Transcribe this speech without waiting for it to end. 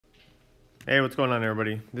Hey, what's going on,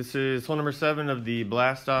 everybody? This is hole number 7 of the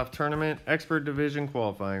Blast Off Tournament Expert Division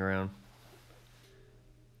qualifying round.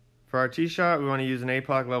 For our tee shot, we want to use an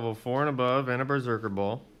APOC level 4 and above and a Berserker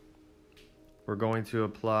ball. We're going to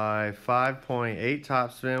apply 5.8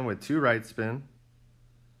 topspin with 2 right spin.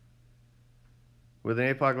 With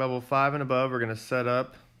an APOC level 5 and above, we're going to set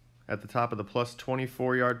up at the top of the plus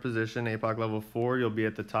 24 yard position. APOC level 4, you'll be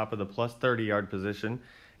at the top of the plus 30 yard position,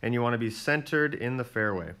 and you want to be centered in the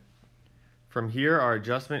fairway. From here, our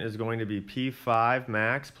adjustment is going to be P5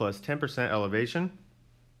 max plus 10% elevation.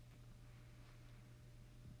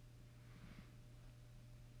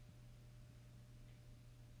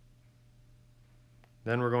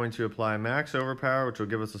 Then we're going to apply max overpower, which will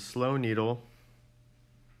give us a slow needle.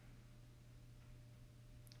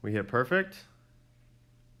 We hit perfect.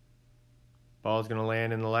 Ball is going to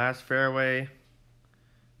land in the last fairway,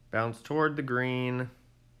 bounce toward the green,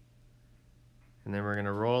 and then we're going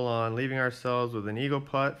to roll on, leaving ourselves with an eagle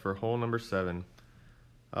putt for hole number 7.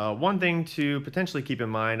 One thing to potentially keep in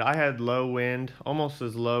mind, I had low wind, almost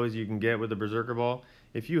as low as you can get with a Berserker ball.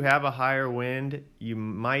 If you have a higher wind, you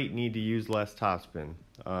might need to use less topspin.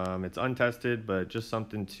 It's untested, but just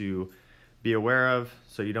something to be aware of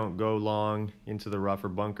so you don't go long into the rough or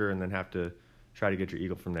bunker and then have to try to get your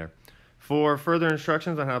eagle from there. For further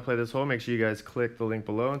instructions on how to play this hole, make sure you guys click the link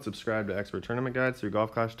below and subscribe to Expert Tournament Guides through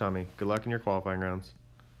Golf Clash Tommy. Good luck in your qualifying rounds.